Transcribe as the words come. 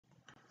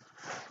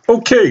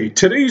Okay,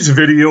 today's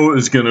video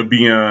is going to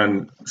be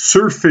on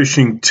surf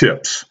fishing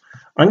tips.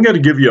 I'm going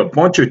to give you a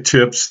bunch of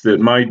tips that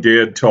my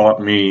dad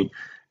taught me,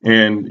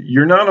 and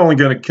you're not only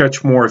going to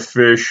catch more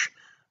fish,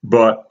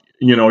 but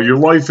your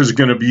life is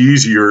going to be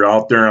easier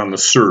out there on the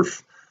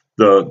surf.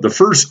 The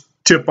first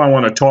tip I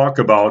want to talk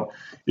about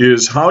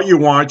is how you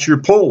watch your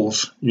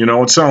poles.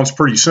 It sounds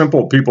pretty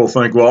simple. People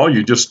think, well,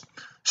 you just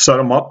set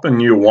them up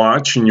and you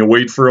watch and you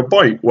wait for a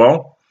bite.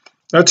 Well,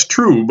 that's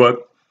true,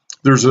 but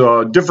there's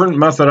a different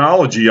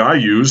methodology I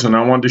use, and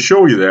I wanted to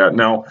show you that.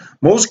 Now,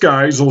 most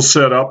guys will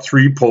set up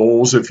 3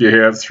 poles if you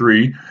have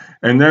 3,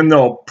 and then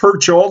they'll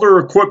perch all their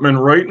equipment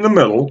right in the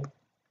middle,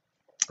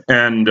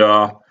 and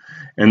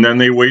then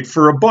they wait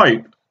for a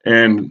bite.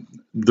 And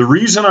the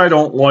reason I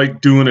don't like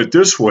doing it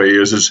this way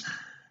is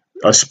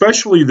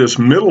especially this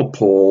middle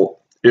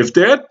pole, if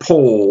that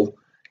pole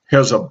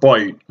has a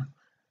bite,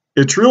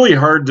 it's really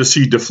hard to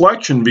see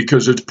deflection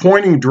because it's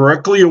pointing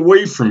directly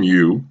away from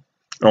you,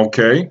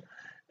 okay?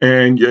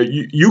 And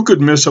you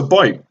could miss a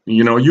bite.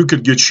 You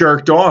could get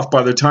sharked off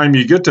by the time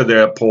you get to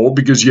that pole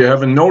because you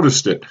haven't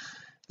noticed it.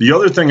 The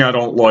other thing I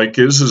don't like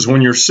is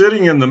when you're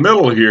sitting in the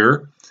middle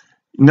here,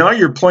 now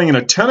you're playing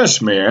a tennis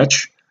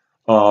match,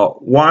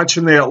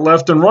 watching that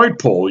left and right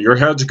pole. Your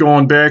head's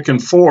going back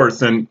and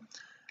forth, and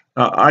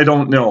I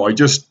don't know. I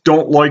just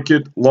don't like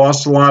it.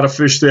 Lost a lot of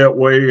fish that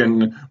way.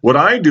 And what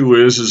I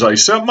do is I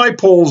set my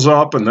poles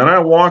up, and then I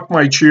walk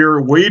my chair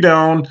way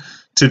down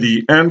to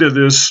the end of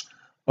this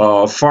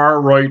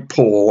far right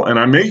pole, and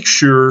I make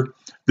sure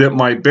that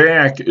my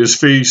back is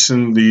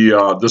facing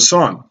the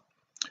sun.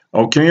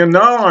 Okay, and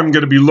now I'm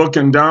going to be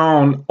looking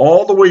down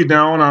all the way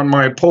down on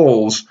my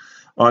poles.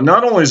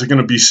 Not only is it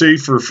going to be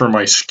safer for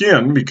my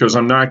skin because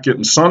I'm not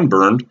getting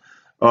sunburned,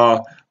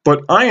 but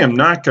I am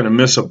not going to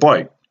miss a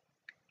bite.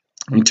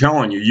 I'm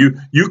telling you,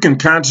 you can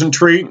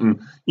concentrate and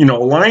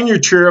line your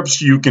chair up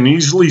so you can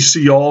easily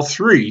see all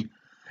 3,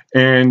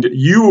 and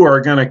you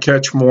are going to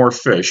catch more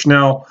fish.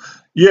 Now,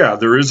 yeah,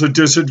 there is a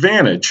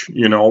disadvantage.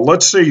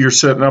 Let's say you're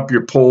setting up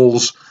your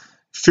poles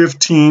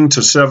 15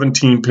 to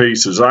 17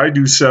 paces. I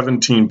do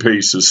 17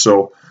 paces,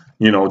 so,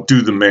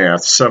 do the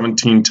math.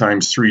 17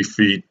 times 3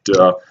 feet,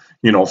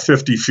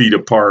 50 feet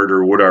apart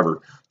or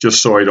whatever,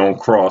 just so I don't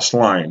cross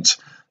lines.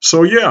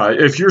 So, yeah,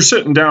 if you're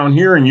sitting down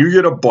here and you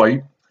get a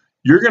bite,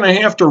 you're going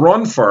to have to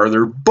run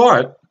farther,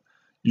 but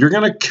you're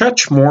going to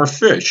catch more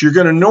fish. You're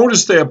going to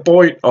notice that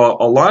bite a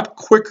lot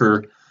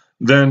quicker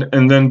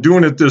than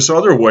doing it this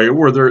other way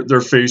where they're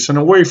facing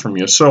away from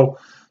you. So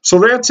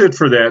that's it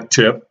for that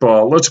tip.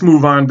 Let's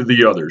move on to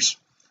the others.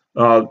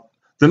 The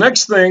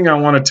next thing I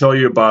want to tell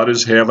you about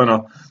is having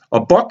a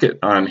bucket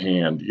on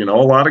hand. A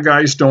lot of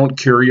guys don't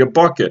carry a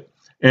bucket,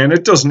 and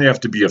it doesn't have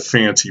to be a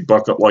fancy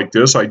bucket like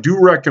this. I do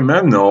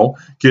recommend, though,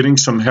 getting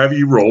some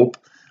heavy rope.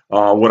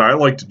 What I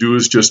like to do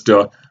is just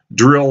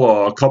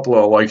drill a couple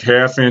of like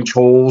 1/2-inch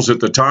holes at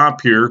the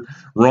top here,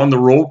 run the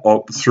rope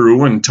up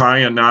through and tie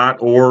a knot,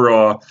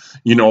 or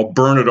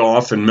burn it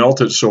off and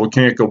melt it so it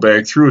can't go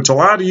back through. It's a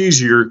lot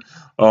easier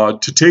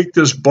to take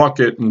this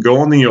bucket and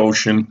go in the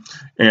ocean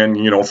and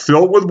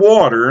fill it with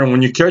water, and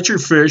when you catch your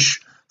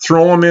fish,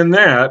 throw them in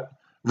that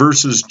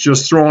versus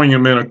just throwing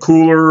them in a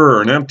cooler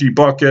or an empty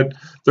bucket.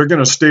 They're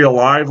going to stay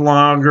alive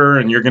longer,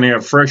 and you're going to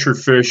have fresher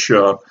fish.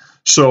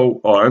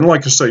 And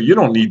like I say, you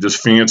don't need this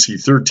fancy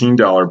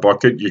 $13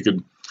 bucket. You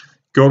could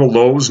go to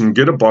Lowe's and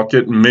get a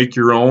bucket and make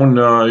your own,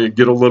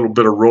 get a little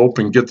bit of rope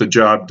and get the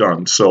job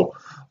done. So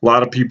a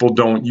lot of people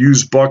don't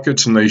use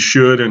buckets, and they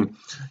should. And,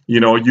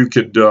 you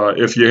could,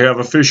 if you have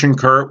a fishing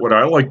cart, what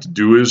I like to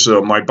do is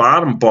my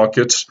bottom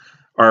buckets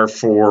are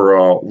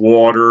for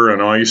water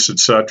and ice,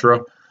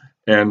 etc.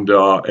 And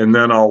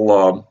then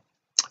I'll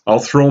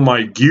throw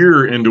my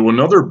gear into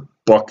another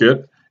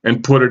bucket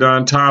and put it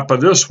on top of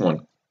this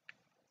one.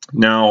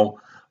 Now,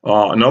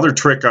 another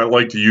trick I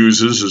like to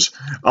use is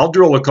I'll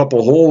drill a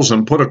couple holes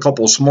and put a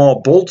couple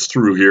small bolts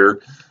through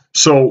here.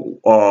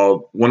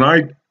 So when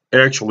I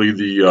actually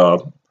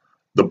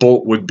the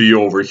bolt would be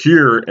over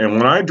here, and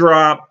when I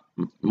drop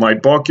my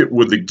bucket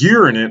with the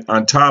gear in it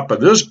on top of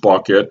this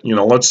bucket,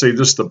 let's say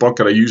this is the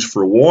bucket I use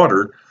for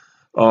water,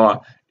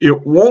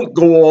 it won't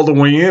go all the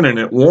way in and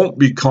it won't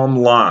become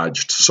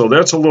lodged. So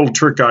that's a little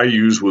trick I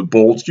use with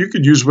bolts. You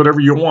could use whatever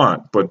you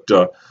want, but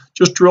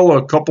just drill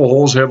a couple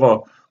holes, have a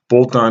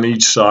bolt on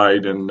each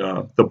side, and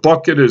the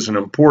bucket is an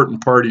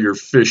important part of your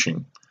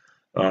fishing.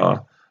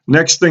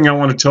 Next thing I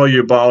want to tell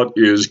you about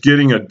is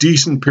getting a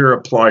decent pair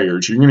of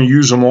pliers. You're going to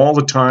use them all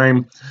the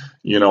time.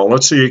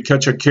 Let's say you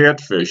catch a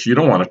catfish. You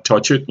don't want to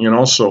touch it,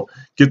 so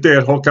get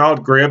that hook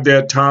out, grab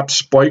that top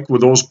spike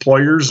with those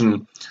pliers.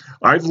 And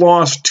I've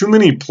lost too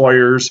many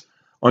pliers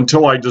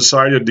until I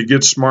decided to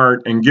get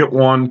smart and get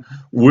one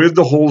with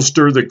the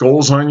holster that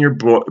goes on your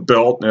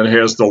belt and it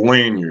has the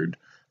lanyard.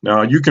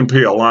 Now, you can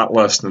pay a lot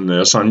less than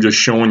this. I'm just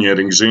showing you an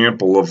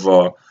example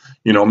of,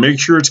 make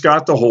sure it's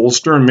got the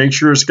holster and make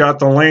sure it's got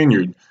the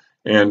lanyard.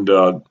 And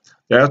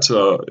that's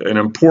an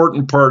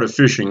important part of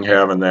fishing,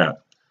 having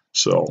that.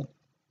 So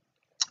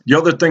the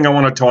other thing I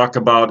want to talk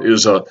about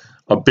is a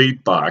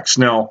bait box.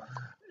 Now,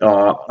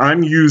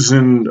 I'm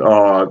using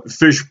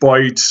fish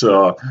bites.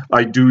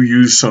 I do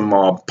use some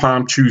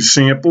palm chew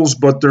samples,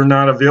 but they're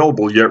not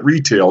available yet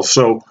retail.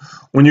 So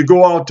when you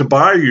go out to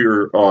buy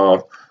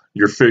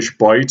your fish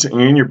bites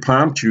and your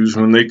palm chews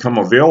when they come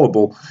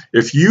available,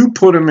 if you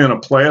put them in a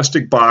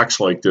plastic box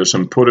like this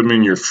and put them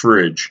in your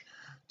fridge,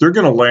 they're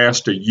going to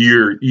last a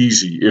year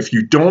easy. If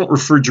you don't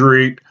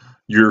refrigerate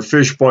your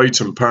fish bites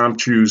and palm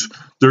chews,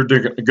 they're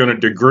going to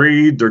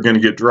degrade, they're going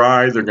to get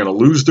dry, they're going to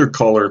lose their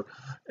color.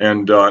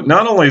 And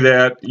not only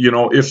that, you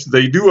know, if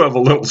they do have a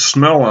little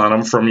smell on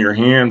them from your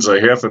hands,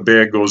 a half a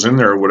bag goes in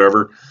there or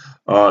whatever,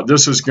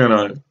 this is going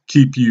to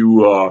keep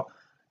you,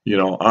 you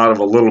know, out of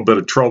a little bit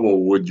of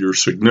trouble with your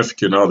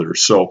significant other.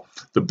 So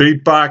the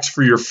bait box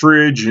for your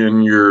fridge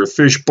and your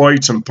fish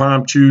bites and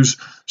palm chews,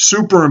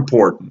 super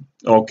important,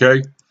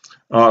 okay?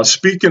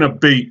 Speaking of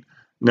bait,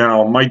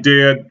 now my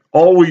dad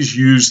always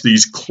used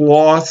these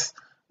cloth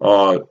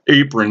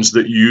aprons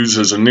that you use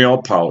as a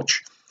nail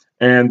pouch,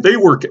 and they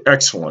work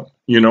excellent.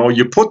 You know,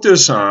 you put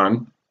this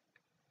on,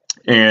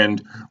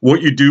 and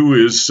what you do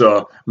is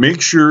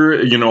make sure,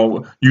 you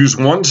know, use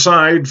one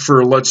side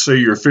for, let's say,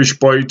 your fish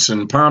bites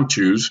and palm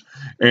chews,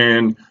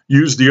 and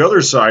use the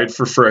other side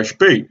for fresh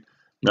bait.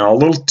 Now, a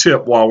little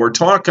tip while we're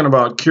talking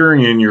about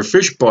carrying your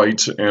fish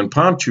bites and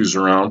palm chews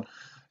around,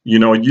 you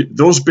know,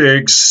 those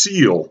bags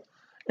seal.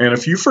 And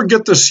if you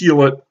forget to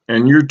seal it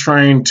and you're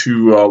trying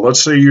to,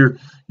 let's say you're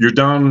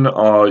down,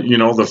 you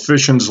know, the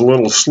fishing's a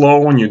little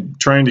slow and you're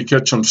trying to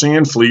catch some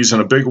sand fleas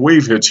and a big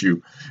wave hits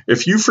you.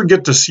 If you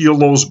forget to seal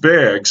those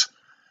bags,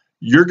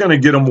 you're going to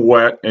get them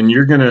wet and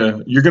you're going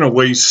to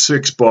waste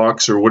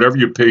 $6 or whatever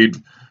you paid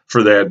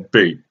for that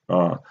bait.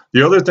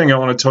 The other thing I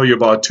want to tell you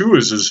about too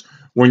is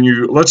when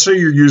let's say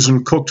you're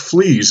using cooked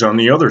fleas on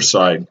the other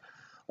side.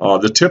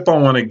 The tip I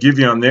want to give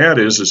you on that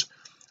is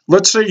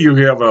let's say you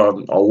have a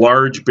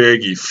large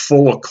baggie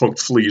full of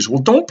cooked fleas.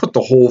 Well, don't put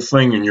the whole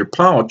thing in your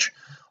pouch.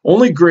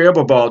 Only grab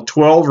about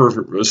 12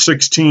 or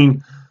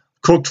 16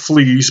 cooked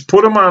fleas,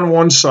 put them on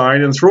one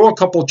side, and throw a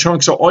couple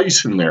chunks of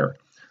ice in there.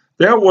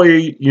 That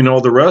way, you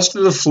know, the rest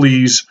of the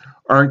fleas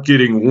aren't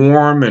getting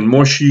warm and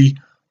mushy,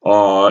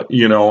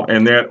 you know,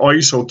 and that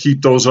ice will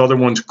keep those other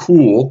ones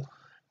cool.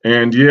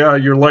 And yeah,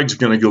 your leg's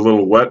going to get a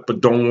little wet,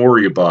 but don't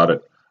worry about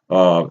it.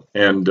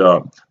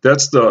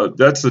 That's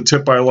the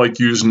tip I like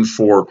using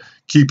for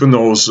keeping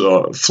those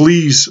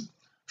fleas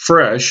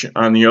fresh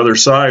on the other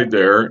side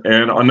there.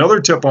 And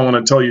another tip I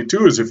want to tell you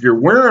too is if you're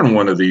wearing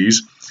one of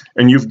these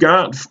and you've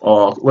got,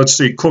 let's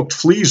say, cooked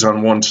fleas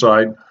on one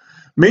side,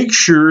 make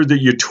sure that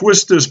you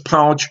twist this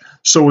pouch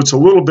so it's a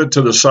little bit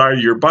to the side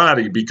of your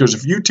body, because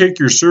if you take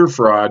your surf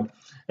rod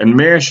and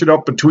mash it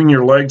up between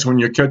your legs when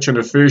you're catching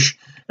a fish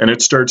and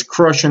it starts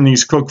crushing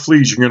these cooked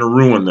fleas, you're going to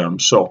ruin them.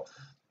 So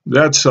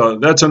that's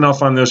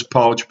enough on this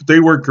pouch, but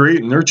they work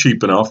great and they're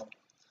cheap enough.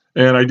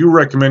 And I do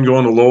recommend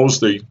going to Lowe's.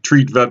 They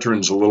treat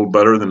veterans a little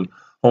better than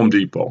Home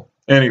Depot.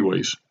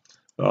 Anyways,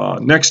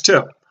 next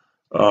tip.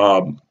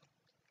 When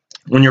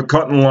you're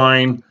cutting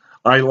line,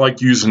 I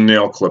like using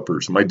nail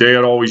clippers. My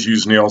dad always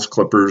used nail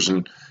clippers,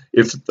 and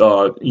if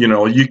you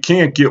know, you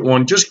can't get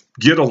one, just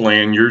get a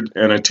lanyard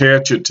and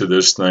attach it to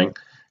this thing.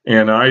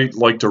 And I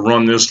like to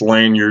run this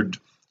lanyard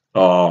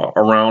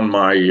around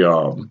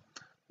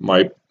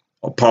my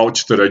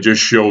pouch that I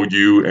just showed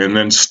you, and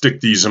then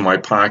stick these in my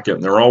pocket,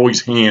 and they're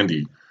always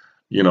handy.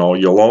 You know,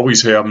 you'll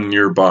always have them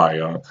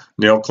nearby.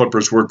 Nail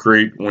clippers work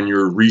great when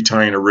you're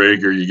retying a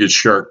rig or you get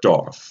sharked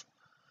off.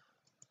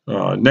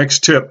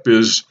 Next tip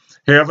is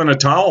having a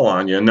towel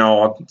on you.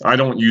 Now, I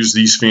don't use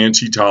these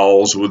fancy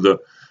towels with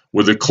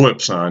the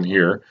clips on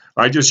here.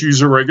 I just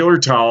use a regular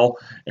towel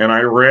and I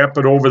wrap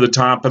it over the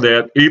top of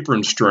that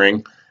apron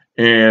string.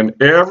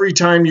 And every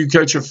time you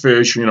catch a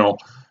fish, you know,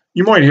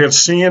 you might have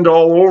sand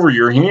all over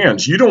your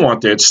hands. You don't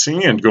want that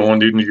sand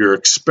going into your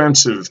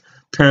expensive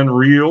pen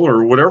reel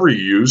or whatever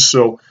you use.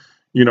 So,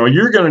 you know,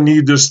 you're going to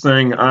need this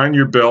thing on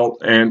your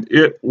belt, and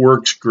it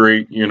works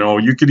great. You know,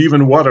 you could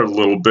even wet it a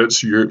little bit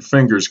so your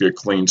fingers get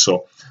clean.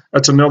 So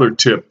that's another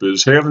tip,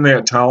 is having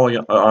that towel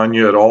on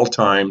you at all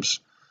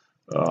times.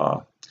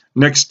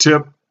 Next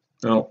tip,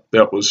 well,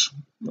 that was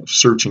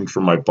searching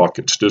for my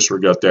buckets.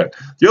 Disregard that.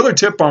 The other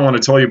tip I want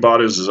to tell you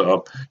about is,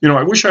 you know,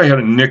 I wish I had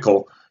a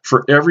nickel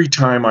for every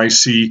time I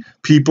see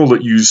people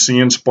that use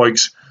sand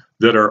spikes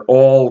that are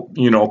all,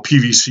 you know,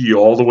 PVC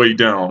all the way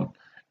down,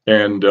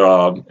 and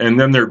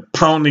then they're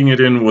pounding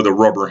it in with a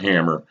rubber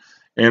hammer.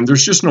 And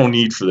there's just no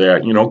need for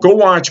that. You know, go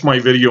watch my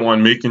video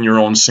on making your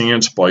own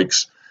sand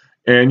spikes,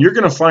 and you're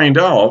going to find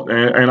out,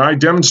 and I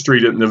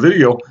demonstrate it in the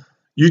video,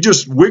 you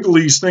just wiggle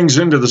these things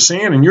into the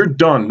sand and you're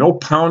done. No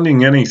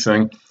pounding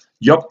anything.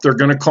 Yep, they're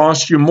going to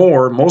cost you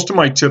more. Most of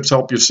my tips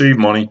help you save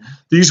money.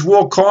 These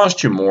will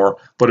cost you more,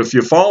 but if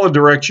you follow the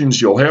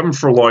directions, you'll have them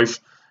for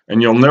life,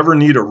 and you'll never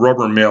need a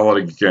rubber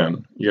mallet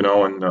again. You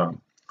know,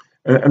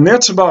 and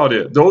that's about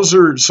it. Those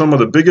are some of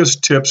the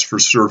biggest tips for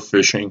surf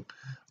fishing.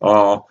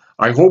 I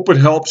hope it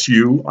helps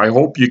you. I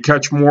hope you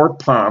catch more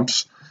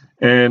pomps.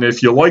 And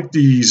if you like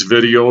these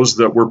videos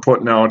that we're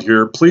putting out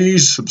here,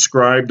 please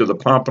subscribe to the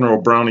Pompano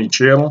Brownie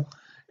channel,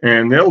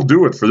 and that'll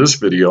do it for this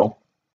video.